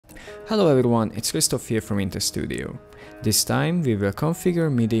Hello everyone, it's Christoph here from Studio. This time we will configure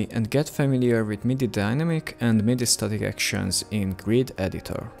MIDI and get familiar with MIDI dynamic and MIDI static actions in Grid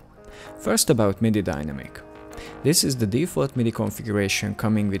Editor. First about MIDI dynamic. This is the default MIDI configuration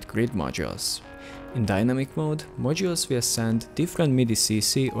coming with Grid modules. In dynamic mode, modules will send different MIDI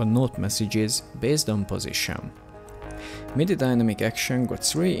CC or note messages based on position. MIDI dynamic action got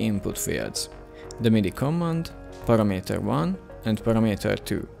three input fields: the MIDI command, parameter 1 and parameter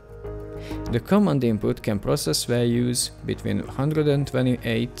 2. The command input can process values between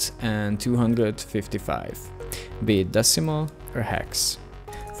 128 and 255, be it decimal or hex.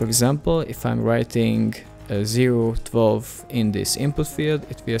 For example, if I'm writing 012 in this input field,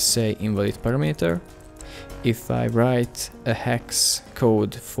 it will say invalid parameter. If I write a hex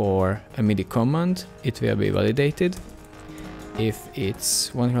code for a MIDI command, it will be validated. If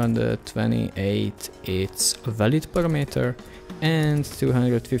it's 128, it's a valid parameter, and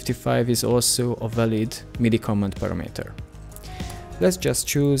 255 is also a valid MIDI command parameter. Let's just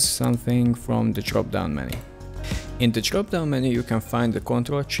choose something from the drop-down menu. In the drop-down menu you can find the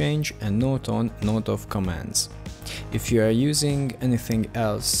control change and note on, note off commands. If you are using anything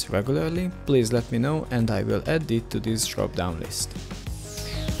else regularly, please let me know and I will add it to this drop-down list.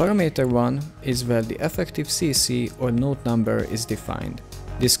 Parameter 1 is where the effective CC or note number is defined.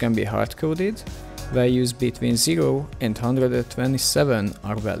 This can be hard-coded. Values between 0 and 127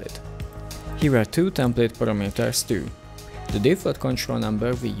 are valid. Here are two template parameters too. The default control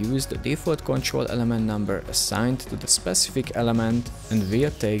number, we use the default control element number assigned to the specific element and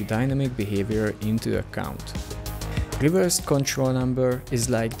will take dynamic behavior into account. Reversed control number is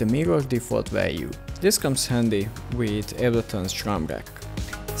like the mirror default value. This comes handy with Ableton's drum rack.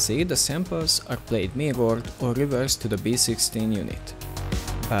 See, the samples are played mirrored or reversed to the B16 unit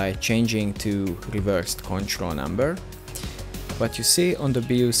by changing to reversed control number. But you see on the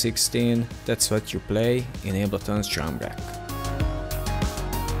BU16, that's what you play in Ableton's drum rack.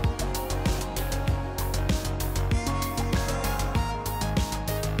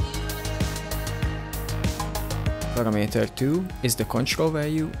 Parameter 2 is the control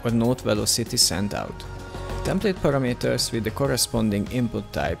value or note velocity sent out. Template parameters with the corresponding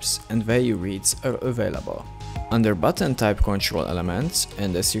input types and value reads are available. Under button type control elements,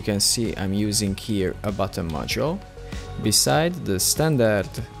 and as you can see I'm using here a button module, beside the standard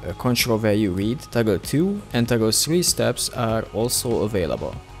control value read, toggle 2 and toggle 3 steps are also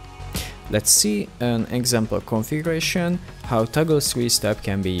available. Let's see an example configuration how toggle 3 step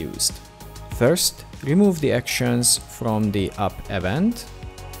can be used. First, remove the actions from the up event,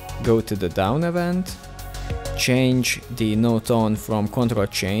 go to the down event, change the note on from control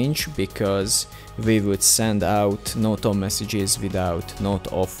change because we would send out note on messages without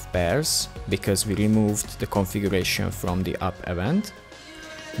note off pairs because we removed the configuration from the up event.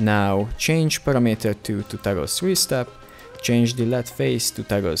 Now change parameter 2 to toggle 3 step, change the LED phase to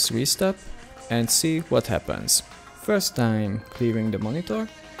toggle 3 step and see what happens. First time clearing the monitor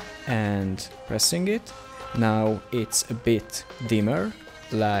and pressing it. Now it's a bit dimmer,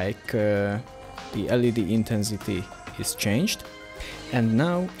 like the LED intensity is changed, and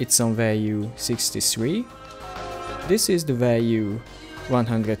now it's on value 63. This is the value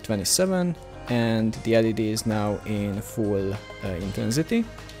 127 and the LED is now in full intensity,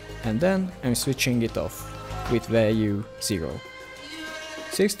 and then I'm switching it off with value 0.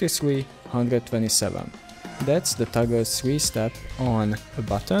 63, 127. That's the toggle 3 step on a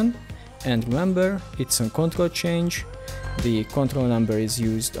button, and remember it's on control change. The control number is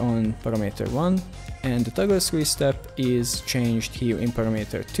used on parameter 1 and the toggle 3 step is changed here in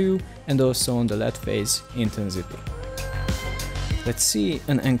parameter 2 and also on the LED phase intensity. Let's see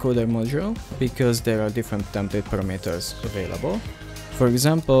an encoder module because there are different template parameters available. For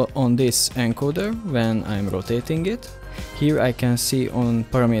example, on this encoder, when I'm rotating it, here I can see on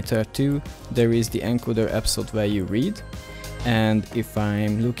parameter 2 there is the encoder absolute value read, and if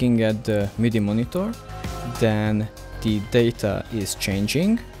I'm looking at the MIDI monitor, then the data is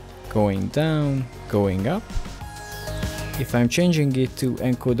changing, going down, going up. If I'm changing it to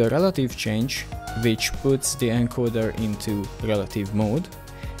encoder relative change, which puts the encoder into relative mode,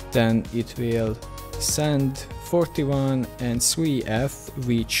 then it will send 41 and 3F,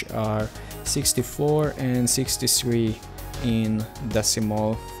 which are 64 and 63 in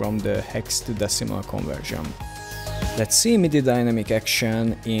decimal from the hex to decimal conversion. Let's see MIDI dynamic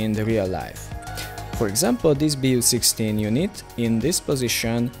action in the real life. For example, this BU16 unit in this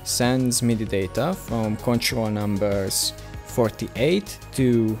position sends MIDI data from control numbers 48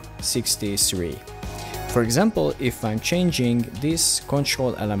 to 63. For example, if I'm changing this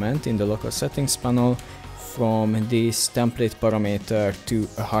control element in the local settings panel from this template parameter to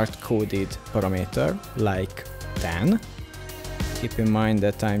a hard-coded parameter like 10. Keep in mind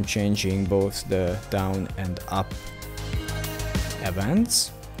that I'm changing both the down and up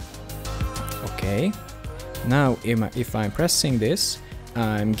events. Okay. Now if I'm pressing this,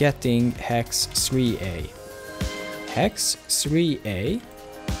 I'm getting hex 3A. Hex 3A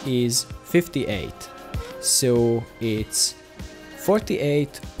is 58. So it's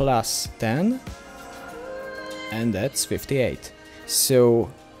 48 plus 10, and that's 58. So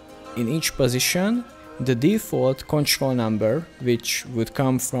in each position, the default control number, which would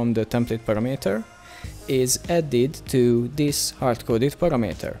come from the template parameter, is added to this hard-coded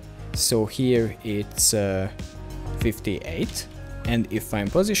parameter. So here it's 58, and if I'm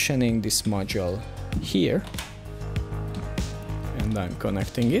positioning this module here, and I'm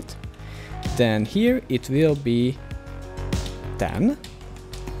connecting it, then here it will be 10,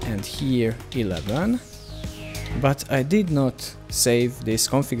 and here 11, but I did not save this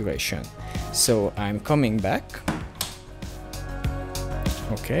configuration. So I'm coming back,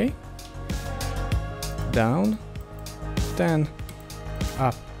 okay, down, 10,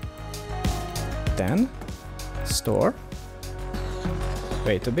 up, 10, store,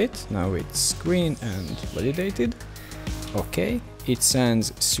 wait a bit, now it's green and validated, okay, it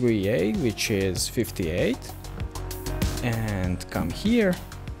sends 3A, which is 58, and come here,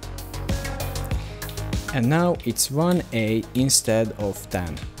 and now it's 1A instead of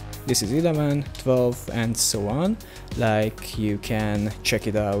 10. This is 11, 12, and so on, like you can check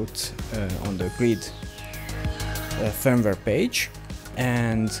it out on the grid firmware page.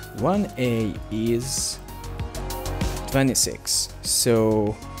 And 1A is 26,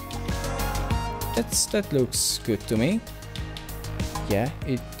 so that looks good to me. Yeah,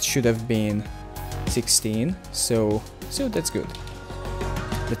 it should have been 16, so that's good.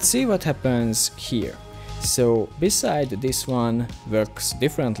 Let's see what happens here. So beside this one works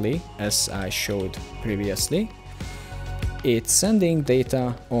differently, as I showed previously. It's sending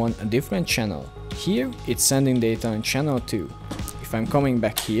data on a different channel. Here it's sending data on channel 2. If I'm coming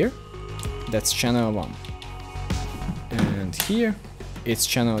back here, that's channel 1. And here it's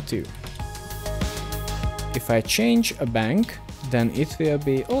channel 2. If I change a bank, then it will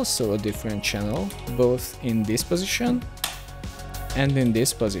be also a different channel, both in this position and in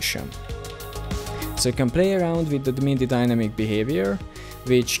this position. So you can play around with the MIDI dynamic behavior,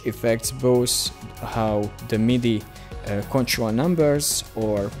 which affects both how the MIDI control numbers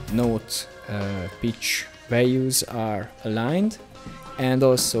or note pitch values are aligned, and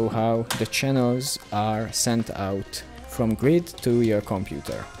also how the channels are sent out from grid to your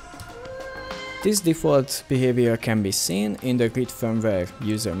computer. This default behavior can be seen in the grid firmware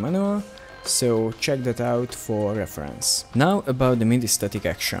user manual, so check that out for reference. Now about the MIDI static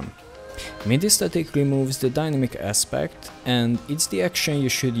action. MIDI static removes the dynamic aspect, and it's the action you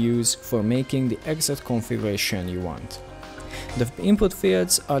should use for making the exact configuration you want. The input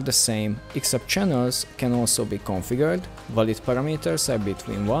fields are the same, except channels can also be configured. Valid parameters are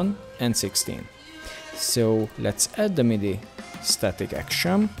between 1 and 16. So let's add the MIDI static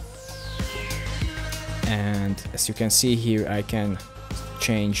action. And as you can see here, I can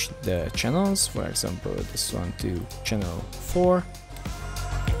change the channels, for example this one to channel 4.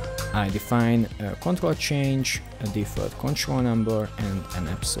 I define a control change, a default control number, and an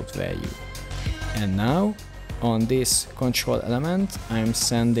absolute value. And now on this control element I'm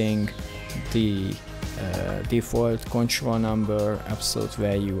sending the default control number, absolute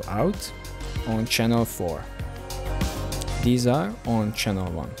value out on channel 4. These are on channel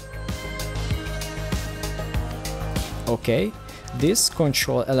 1. Okay, this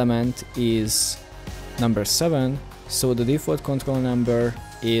control element is number 7, so the default control number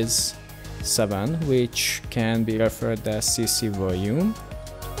is 7, which can be referred as CC volume.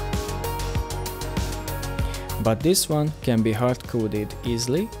 But this one can be hard-coded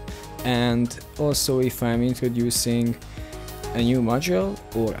easily, and also if I'm introducing a new module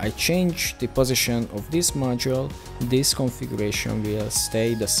or I change the position of this module, this configuration will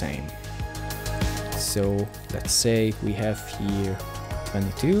stay the same. So let's say we have here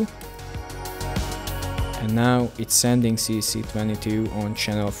 22, and now it's sending CC22 on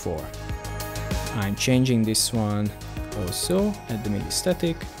channel 4. I'm changing this one also at the MIDI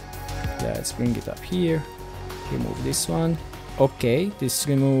static. Let's bring it up here, remove this one. Okay, this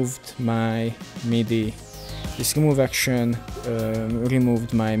removed my MIDI, this remove action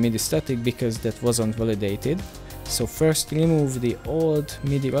removed my MIDI static because that wasn't validated. So first remove the old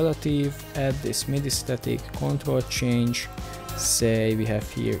MIDI relative, add this MIDI static, control change, say we have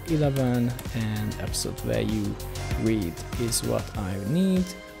here 11, and absolute value read is what I need.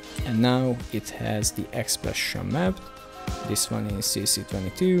 and now it has the expression mapped. This one is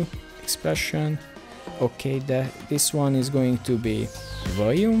CC22 expression. Okay, this one is going to be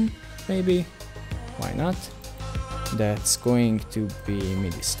volume, maybe, why not? That's going to be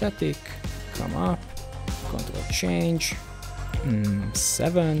MIDI static, come up, control change,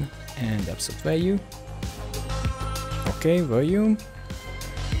 7, and absolute value. Okay, volume.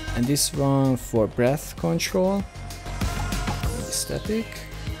 And this one for breath control, MIDI static,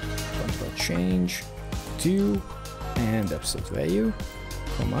 control change, 2, and absolute value,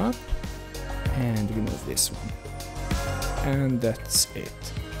 come up, and remove this one. And that's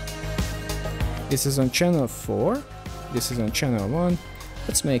it. This is on channel 4, this is on channel 1,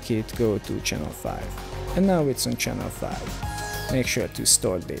 let's make it go to channel 5. And now it's on channel 5. Make sure to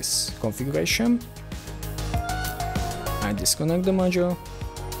store this configuration. I disconnect the module,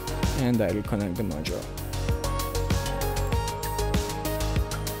 and I reconnect the module.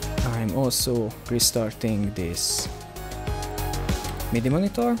 I'm also restarting this MIDI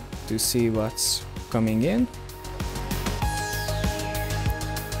monitor to see what's coming in.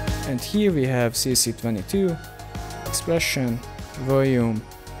 And here we have CC22, expression, volume,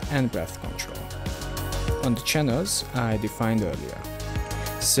 and breath control on the channels I defined earlier.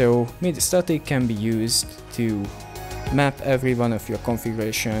 So MIDI static can be used to map every one of your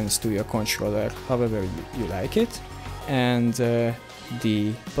configurations to your controller however you like it, and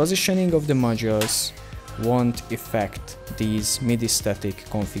the positioning of the modules won't affect these MIDI static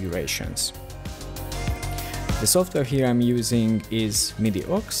configurations. The software here I'm using is MIDI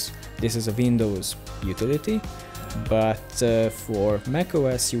Aux. This is a Windows utility, but for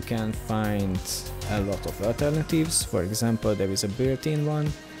macOS you can find a lot of alternatives. For example, there is a built-in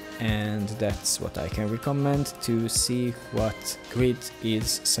one, and that's what I can recommend to see what grid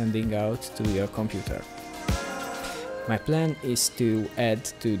is sending out to your computer. My plan is to add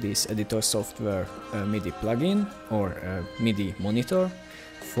to this editor software a MIDI plugin or a MIDI monitor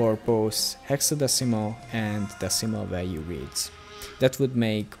for both hexadecimal and decimal value reads. That would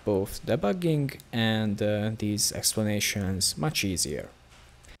make both debugging and these explanations much easier.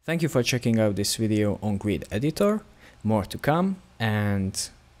 Thank you for checking out this video on Grid Editor. More to come, and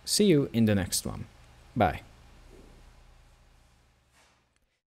see you in the next one. Bye.